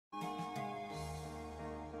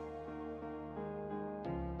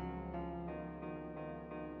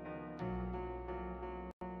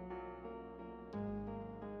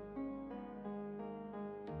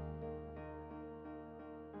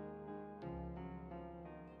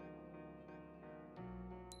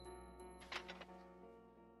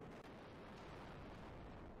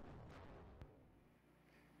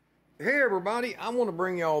Hey everybody, I want to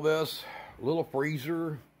bring y'all this little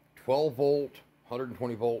freezer, 12 volt,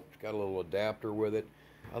 120 volt. It's got a little adapter with it.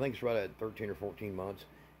 I think it's right at 13 or 14 months.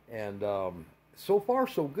 And so far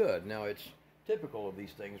so good. Now it's typical of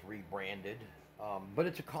these things rebranded, but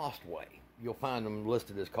it's a Costway. You'll find them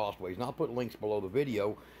listed as Costways. And I'll put links below the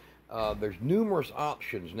video. There's numerous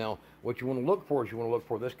options. Now what you want to look for is you want to look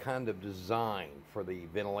for this kind of design for the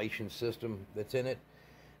ventilation system that's in it.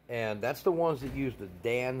 And that's the ones that use the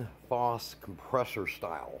Danfoss compressor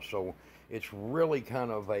style. So it's really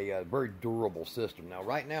kind of a very durable system. Now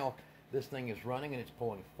right now this thing is running and it's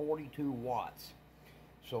pulling 42 watts.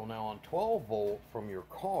 So now on 12 volt from your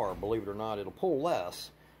car, believe it or not, it'll pull less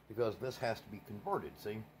because this has to be converted,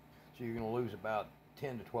 see? So you're going to lose about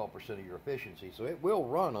 10 to 12% of your efficiency. So it will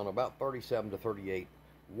run on about 37 to 38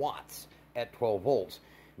 watts at 12 volts.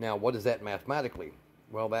 Now what is that mathematically?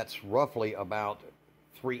 Well, that's roughly about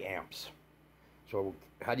 3 amps. So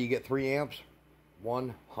how do you get 3 amps?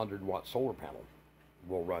 100 watt solar panel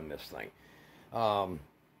will run this thing.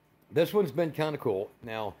 This one's been kind of cool.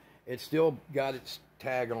 Now it's still got its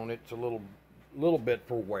tag on it. It's a little bit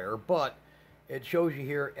for wear, but it shows you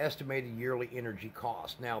here estimated yearly energy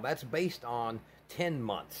cost. Now that's based on 10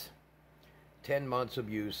 months. 10 months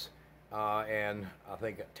of use, and I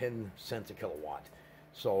think 10 cents a kilowatt.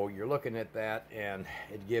 So you're looking at that, and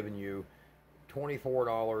it's giving you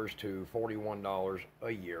 $24 to $41 a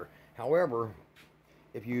year. However,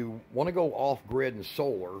 if you want to go off-grid and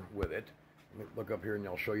solar with it, let me look up here and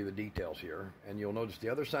I'll show you the details here. And you'll notice the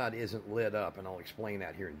other side isn't lit up, and I'll explain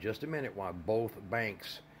that here in just a minute why both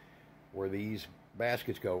banks where these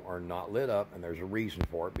baskets go are not lit up, and there's a reason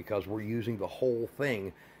for it, because we're using the whole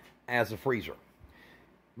thing as a freezer.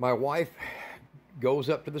 My wife goes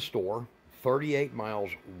up to the store, 38 miles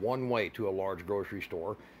one way to a large grocery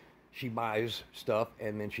store. She buys stuff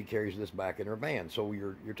and then she carries this back in her van. So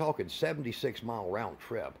you're talking 76-mile round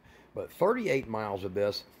trip. But 38 miles of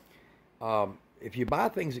this, if you buy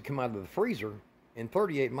things that come out of the freezer, in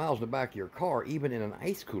 38 miles in the back of your car, even in an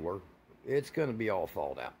ice cooler, it's going to be all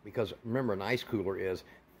thawed out. Because remember, an ice cooler is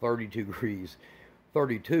 32 degrees,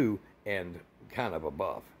 32 and kind of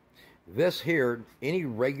above. This here, any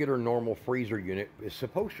regular normal freezer unit is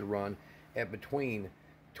supposed to run at between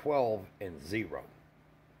 12 and 0.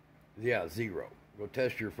 Yeah, 0. Go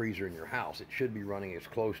test your freezer in your house. It should be running as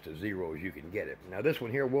close to 0 as you can get it. Now this one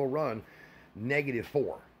here will run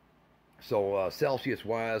 -4. So Celsius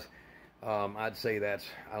wise, I'd say that's,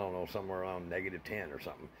 I don't know, somewhere around -10 or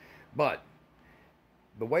something. But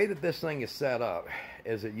the way that this thing is set up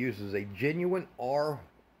is it uses a genuine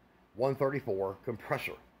R134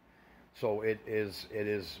 compressor. So it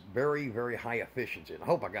is very, very high efficiency. And I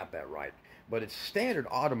hope I got that right. But it's standard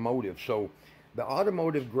automotive. So the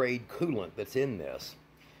automotive grade coolant that's in this,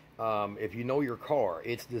 if you know your car,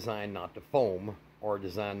 it's designed not to foam or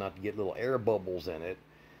designed not to get little air bubbles in it,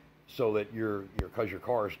 so that because your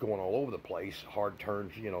car is going all over the place, hard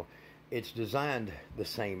turns, you know, it's designed the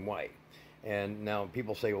same way. And now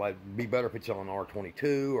people say, well, it'd be better if it's on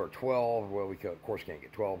R22 or 12. Well, we of course can't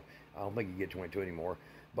get 12. I don't think you can get 22 anymore,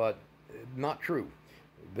 but not true.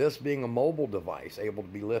 This being a mobile device, able to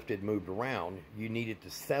be lifted, moved around, you need it to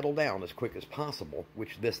settle down as quick as possible,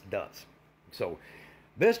 which this does. So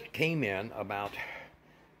this came in about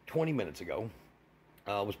 20 minutes ago.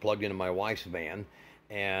 I was plugged into my wife's van,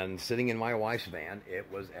 and sitting in my wife's van, it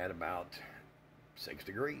was at about 6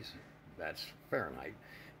 degrees. That's Fahrenheit.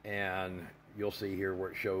 And you'll see here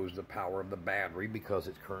where it shows the power of the battery because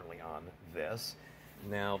it's currently on this.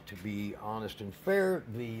 Now, to be honest and fair,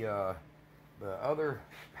 the other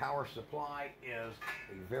power supply is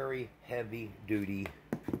a very heavy duty,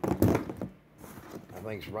 I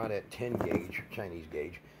think it's right at 10 gauge, Chinese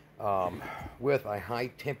gauge, with a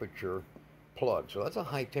high temperature plug. So that's a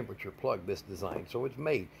high temperature plug, this design. So it's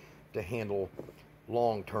made to handle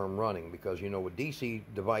long-term running, because you know with DC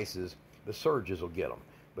devices, the surges will get them.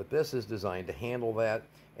 But this is designed to handle that,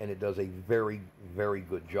 and it does a very, very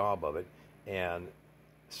good job of it. And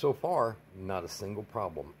so far, not a single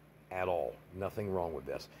problem at all. Nothing wrong with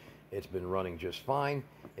this. It's been running just fine.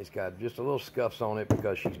 It's got just a little scuffs on it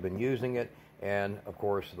because she's been using it. And of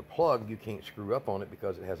course the plug, you can't screw up on it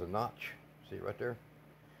because it has a notch. See it right there?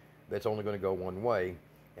 That's only going to go one way.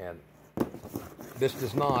 And this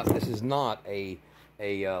is not a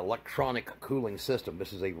electronic cooling system.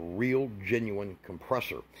 This is a real genuine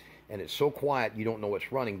compressor. And it's so quiet you don't know it's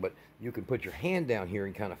running, but you can put your hand down here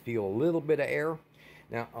and kind of feel a little bit of air.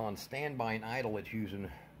 Now on standby and idle, it's using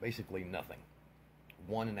basically nothing.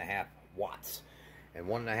 1.5 watts. And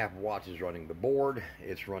 1.5 watts is running the board.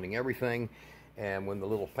 It's running everything. And when the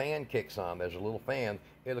little fan kicks on, there's a little fan,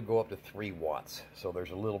 it'll go up to 3 watts. So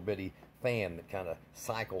there's a little bitty fan that kind of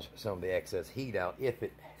cycles some of the excess heat out if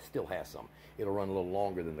it still has some. It'll run a little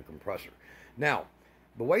longer than the compressor. Now,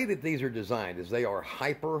 the way that these are designed is they are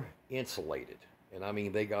hyper insulated. And I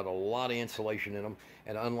mean, they got a lot of insulation in them.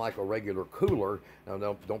 And unlike a regular cooler,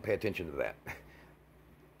 no, don't pay attention to that.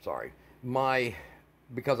 Sorry.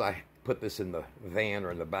 Because I put this in the van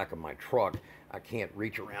or in the back of my truck, I can't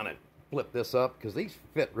reach around and flip this up because these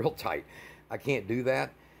fit real tight. I can't do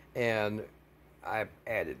that. And I've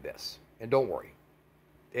added this. And don't worry,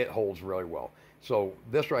 it holds really well. So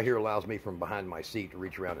this right here allows me from behind my seat to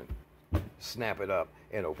reach around and snap it up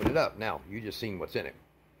and open it up. Now, you just seen what's in it.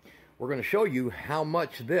 We're going to show you how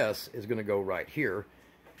much this is going to go right here.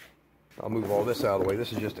 I'll move all this out of the way.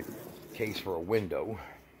 This is just a case for a window.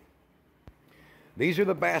 These are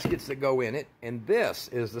the baskets that go in it, and this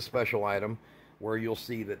is the special item where you'll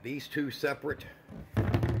see that these two separate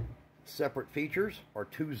features are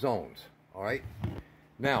 2 zones. All right.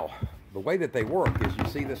 Now, the way that they work is you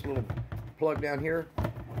see this little plug down here.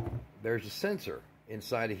 There's a sensor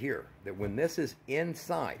inside of here that when this is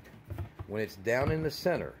inside, when it's down in the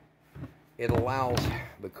center, it allows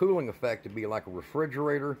the cooling effect to be like a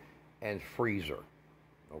refrigerator and freezer.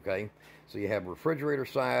 Okay, so you have refrigerator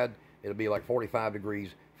side, it'll be like 45 degrees,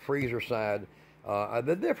 freezer side,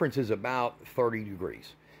 the difference is about 30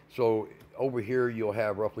 degrees. So over here you'll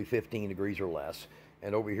have roughly 15 degrees or less,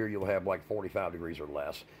 and over here you'll have like 45 degrees or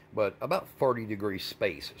less, but about 30 degrees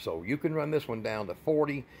space. So you can run this one down to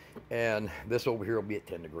 40, and this over here will be at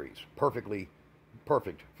 10 degrees. Perfect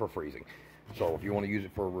for freezing. So if you want to use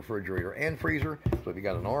it for a refrigerator and freezer, so if you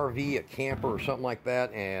got an RV, a camper, or something like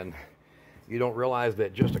that, and you don't realize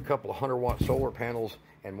that just a couple of 100-watt solar panels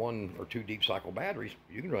and 1 or 2 deep cycle batteries,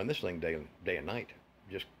 you can run this thing day and night.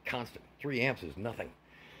 Just constant. 3 amps is nothing.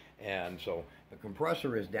 And so the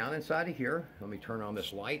compressor is down inside of here. Let me turn on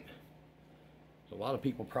this light. So a lot of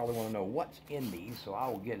people probably want to know what's in these, so I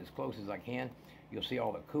will get as close as I can. You'll see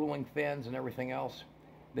all the cooling fins and everything else.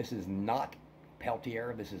 This is not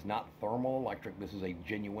Peltier. This is not thermoelectric. This is a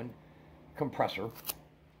genuine compressor.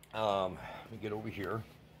 Let me get over here.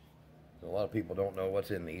 So a lot of people don't know what's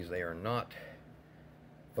in these. They are not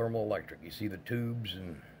thermoelectric. You see the tubes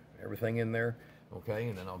and everything in there? Okay,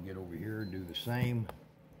 and then I'll get over here and do the same.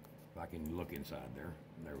 If I can look inside there.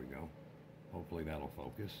 There we go. Hopefully that'll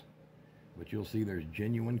focus. But you'll see there's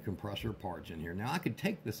genuine compressor parts in here. Now I could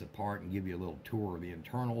take this apart and give you a little tour of the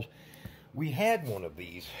internals. We had one of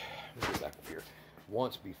these, let me get back up here,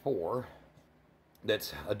 once before.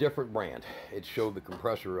 That's a different brand. It showed the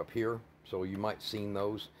compressor up here, so you might have seen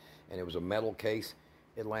those. And it was a metal case.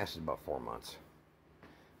 It lasted about 4 months.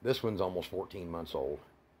 This one's almost 14 months old.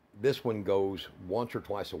 This one goes once or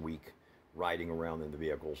twice a week riding around in the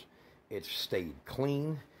vehicles. It's stayed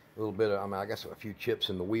clean. A little bit of, I mean, I guess a few chips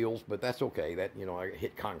in the wheels, but that's okay. That, you know, I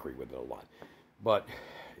hit concrete with it a lot. But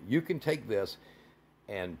you can take this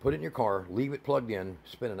and put it in your car, leave it plugged in,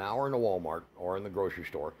 spend an hour in a Walmart or in the grocery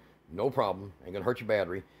store. No problem. Ain't gonna hurt your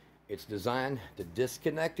battery. It's designed to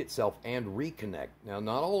disconnect itself and reconnect. Now,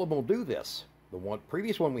 not all of them will do this. The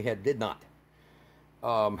previous one we had did not.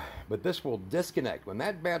 But this will disconnect. When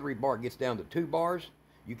that battery bar gets down to 2 bars,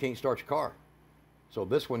 you can't start your car. So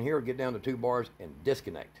this one here will get down to 2 bars and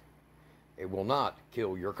disconnect. It will not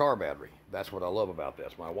kill your car battery. That's what I love about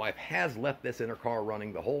this. My wife has left this in her car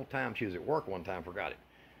running the whole time. She was at work one time, forgot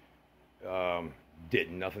it.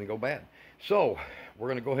 Nothing go bad. So we're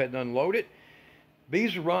going to go ahead and unload it.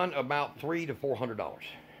 These run about $300 to $400.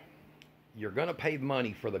 You're going to pay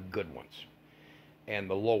money for the good ones and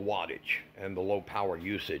the low wattage and the low power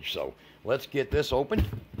usage. So let's get this open.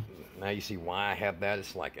 Now you see why I have that.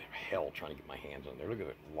 It's like hell trying to get my hands on there. Look at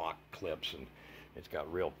the lock clips, and it's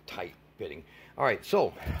got real tight fitting. All right,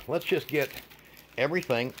 so let's just get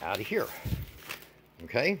everything out of here.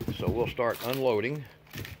 Okay, so we'll start unloading.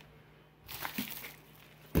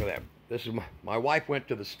 Look at that. This is my wife went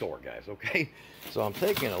to the store, guys, okay? So I'm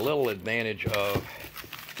taking a little advantage of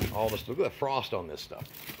all this. Look at the frost on this stuff.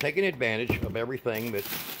 Taking advantage of everything that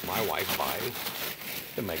my wife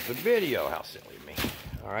buys to make the video. How silly of me.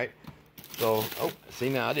 All right. So, oh, see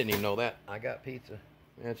now, I didn't even know that. I got pizza.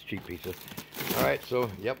 That's cheap pizza. All right, so,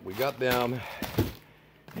 yep, we got them.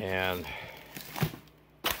 And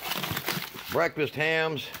breakfast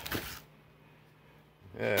hams.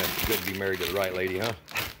 Yeah, it's good to be married to the right lady, huh?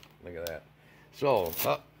 Look at that. So,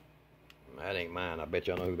 that ain't mine. I bet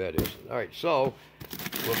y'all know who that is. All right, so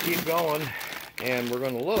we'll keep going, and we're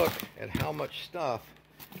going to look at how much stuff.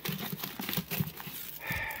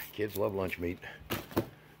 Kids love lunch meat.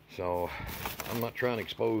 So I'm not trying to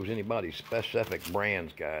expose anybody's specific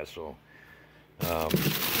brands, guys. So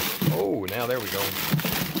Oh, now there we go.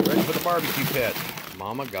 Ready for the barbecue pit.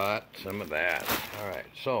 Mama got some of that. All right,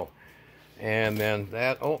 so, and then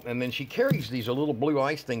that, oh, and then she carries these little blue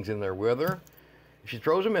ice things in there with her. She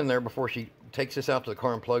throws them in there before she takes this out to the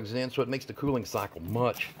car and plugs it in, so it makes the cooling cycle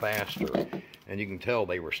much faster. And you can tell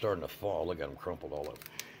they were starting to fall. Look at them crumpled all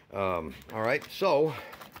over. All right, so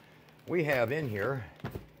we have in here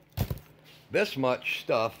this much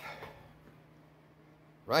stuff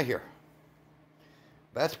right here.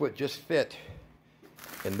 That's what just fit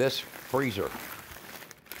in this freezer.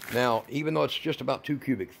 Now, even though it's just about 2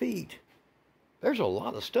 cubic feet, there's a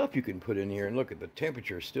lot of stuff you can put in here. And look, at the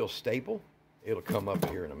temperature is still stable. It'll come up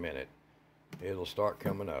here in a minute. It'll start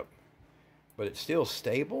coming up. But it's still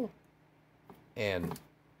stable and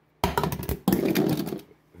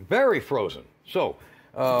very frozen. So,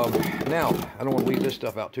 now, I don't want to leave this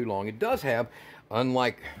stuff out too long. It does have,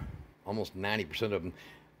 unlike almost 90% of them,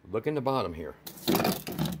 look in the bottom here.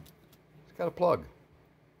 It's got a plug.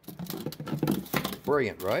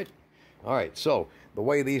 Brilliant, right? All right, so the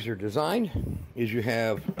way these are designed is you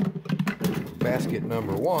have basket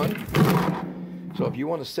number 1. So if you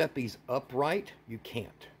want to set these upright, you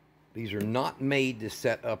can't. These are not made to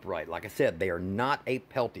set upright. Like I said, they are not a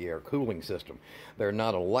Peltier cooling system. They're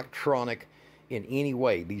not electronic in any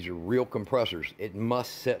way. These are real compressors. It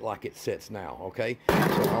must sit like it sits now, okay? So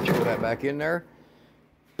I'll throw that back in there.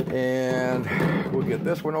 And we'll get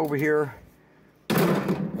this one over here.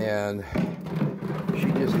 And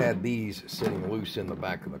she just had these sitting loose in the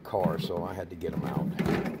back of the car, so I had to get them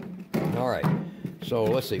out. All right, so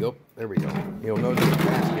let's see. Oh, there we go. You'll notice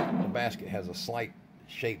the basket has a slight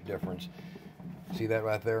shape difference. See that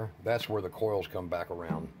right there? That's where the coils come back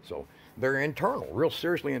around. So they're internal, real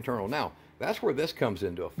seriously internal. Now, that's where this comes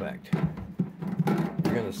into effect.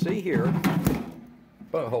 You're going to see here.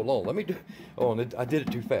 Oh, hold on. Let me do. Oh, and I did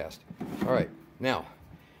it too fast. All right. Now,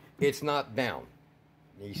 it's not down.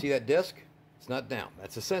 You see that disc? It's not down.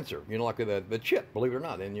 That's a sensor. You know, like the chip, believe it or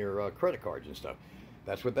not, in your credit cards and stuff.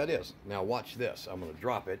 That's what that is. Now, watch this. I'm going to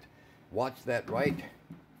drop it. Watch that right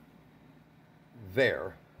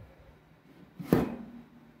there.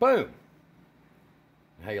 Boom.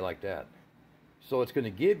 How you like that? So it's going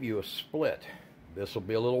to give you a split. This will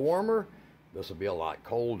be a little warmer. This will be a lot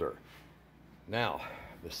colder. Now,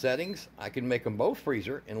 the settings, I can make them both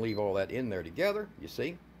freezer and leave all that in there together. You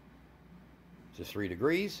see? It's just 3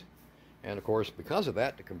 degrees. And of course, because of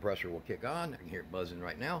that, the compressor will kick on. I can hear it buzzing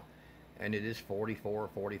right now. And it is 44,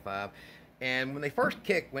 45. And when it first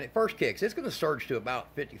kicks, it's going to surge to about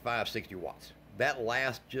 55, 60 watts. That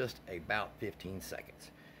lasts just about 15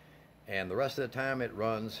 seconds. And the rest of the time it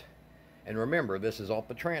runs. And remember, this is off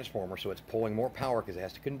the transformer, so it's pulling more power because it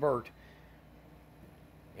has to convert.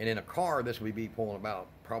 And in a car, this would be pulling about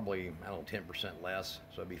probably, I don't know, 10% less.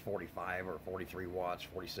 So it'd be 45 or 43 watts,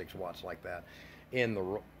 46 watts like that in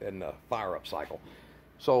the fire-up cycle.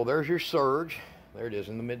 So there's your surge. There it is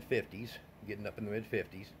in the mid-50s, getting up in the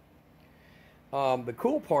mid-50s. The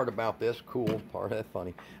cool part about this, that's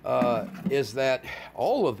funny, is that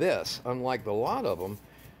all of this, unlike a lot of them,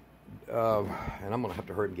 and I'm going to have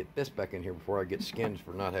to hurry and get this back in here before I get skinned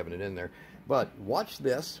for not having it in there. But watch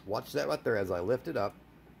this. Watch that right there as I lift it up.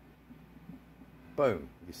 Boom.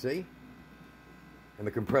 You see? And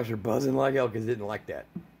the compressor buzzing like hell because it didn't like that.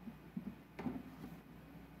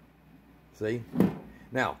 See?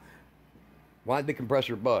 Now, why did the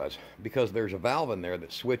compressor buzz? Because there's a valve in there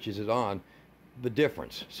that switches it on the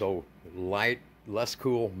difference. So light, less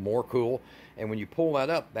cool, more cool. And when you pull that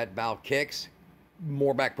up, that valve kicks,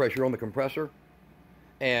 more back pressure on the compressor,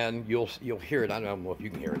 and you'll hear it. I don't know if you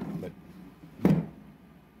can hear it, but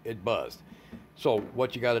it buzzed. So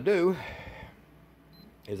what you got to do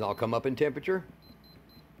is I'll come up in temperature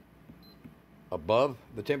above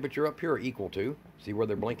the temperature up here, equal to. See where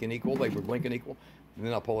they're blinking equal? They were blinking equal. And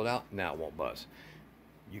then I'll pull it out. Now it won't buzz.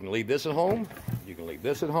 You can leave this at home. You can leave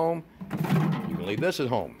this at home. You can leave this at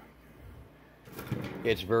home.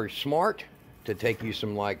 It's very smart to take you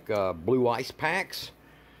some like blue ice packs.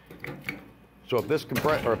 So if this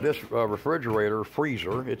refrigerator,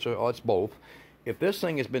 freezer, it's both. If this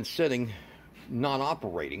thing has been sitting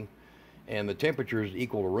non-operating and the temperature is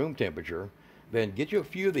equal to room temperature, then get you a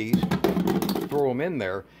few of these, throw them in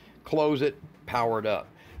there, close it, power it up.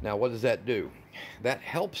 Now what does that do? That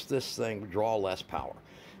helps this thing draw less power.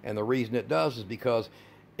 And the reason it does is because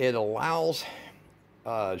it allows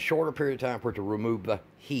a shorter period of time for it to remove the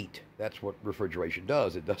heat. That's what refrigeration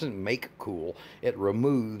does. It doesn't make cool, it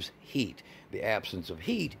removes heat. The absence of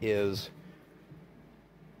heat is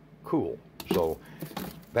cool. So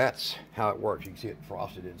that's how it works. You can see it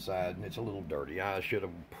frosted inside, and it's a little dirty. I should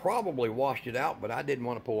have probably washed it out, but I didn't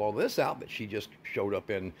want to pull all this out that she just showed up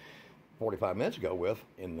in 45 minutes ago with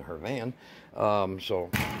in her van. So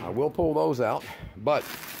I will pull those out, but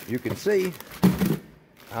you can see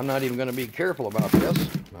I'm not even going to be careful about this.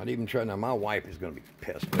 Not even trying. Now my wife is going to be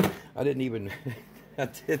pissed, but I didn't even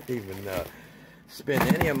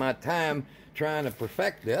spend any of my time trying to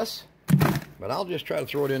perfect this. But I'll just try to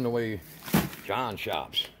throw it in the way John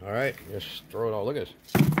shops. All right, just throw it all. Look at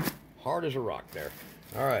this, hard as a rock there.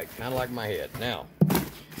 All right, kind of like my head. Now,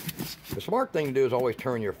 the smart thing to do is always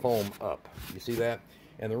turn your foam up. You see that?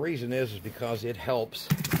 And the reason is because it helps,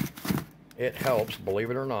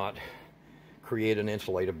 believe it or not, create an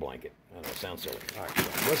insulated blanket. I know it sounds silly. All right,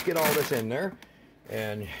 so let's get all this in there.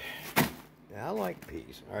 And I like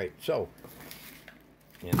peas. All right, so,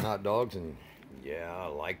 and hot dogs, and yeah, I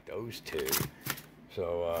like those too.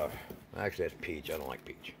 So, actually that's peach. I don't like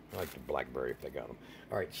peach. I like the blackberry if they got them.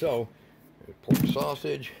 All right, so, pork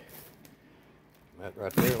sausage. That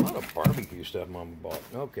right there, a lot of barbecue stuff Mama bought.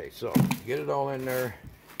 Okay, so, get it all in there.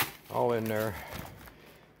 All in there.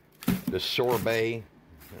 The sorbet.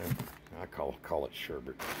 I call it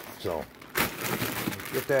sherbet. So,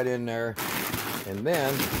 get that in there. And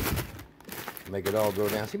then, make it all go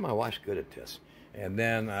down. See, my wife's good at this. And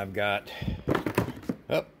then I've got,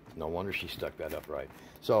 oh, no wonder she stuck that up right.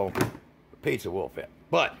 So, the pizza will fit.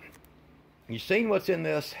 But, you've seen what's in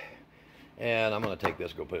this, and I'm going to take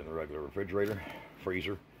this, go put it in the regular refrigerator,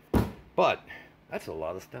 freezer. But, that's a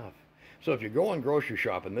lot of stuff. So, if you're going grocery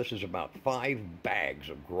shopping, this is about 5 bags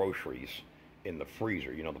of groceries in the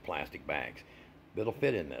freezer, you know, the plastic bags, that'll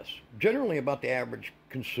fit in this. Generally about the average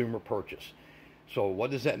consumer purchase. So,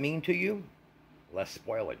 what does that mean to you? Less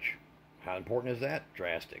spoilage. How important is that?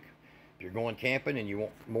 Drastic. If you're going camping and you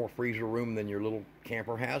want more freezer room than your little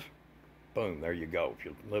camper has, boom, there you go. If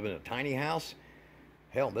you live in a tiny house,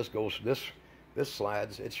 hell, this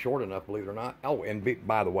slides. It's short enough, believe it or not. Oh, and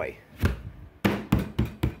by the way,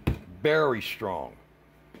 very strong.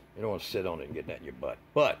 You don't want to sit on it and get that in your butt.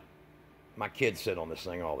 But my kids sit on this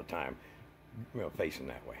thing all the time, you know, facing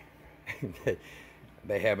that way.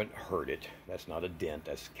 They haven't hurt it. That's not a dent.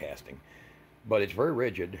 That's casting. But it's very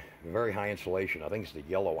rigid, very high insulation. I think it's the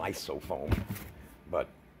yellow isofoam. But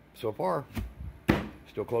so far,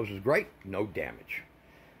 still closes great, no damage.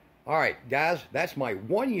 All right, guys, that's my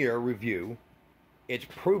 1-year review. It's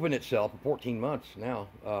proven itself in 14 months now.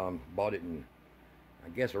 Bought it in, I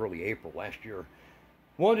guess, early April last year.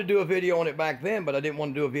 Wanted to do a video on it back then, but I didn't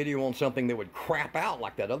want to do a video on something that would crap out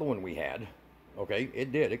like that other one we had. Okay,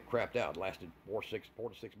 it did. It crapped out. It lasted 4 to 6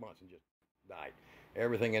 months and just died.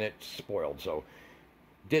 Everything in it spoiled, so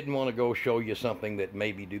didn't want to go show you something that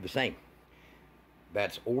maybe do the same.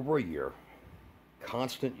 That's over a year,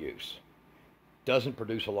 constant use, doesn't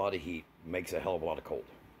produce a lot of heat, makes a hell of a lot of cold.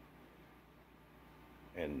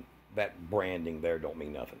 And that branding there don't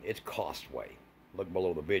mean nothing. It's Costway. Look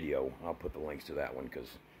below the video. I'll put the links to that one because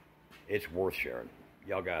it's worth sharing.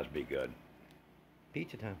 Y'all guys be good.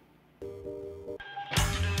 Pizza time.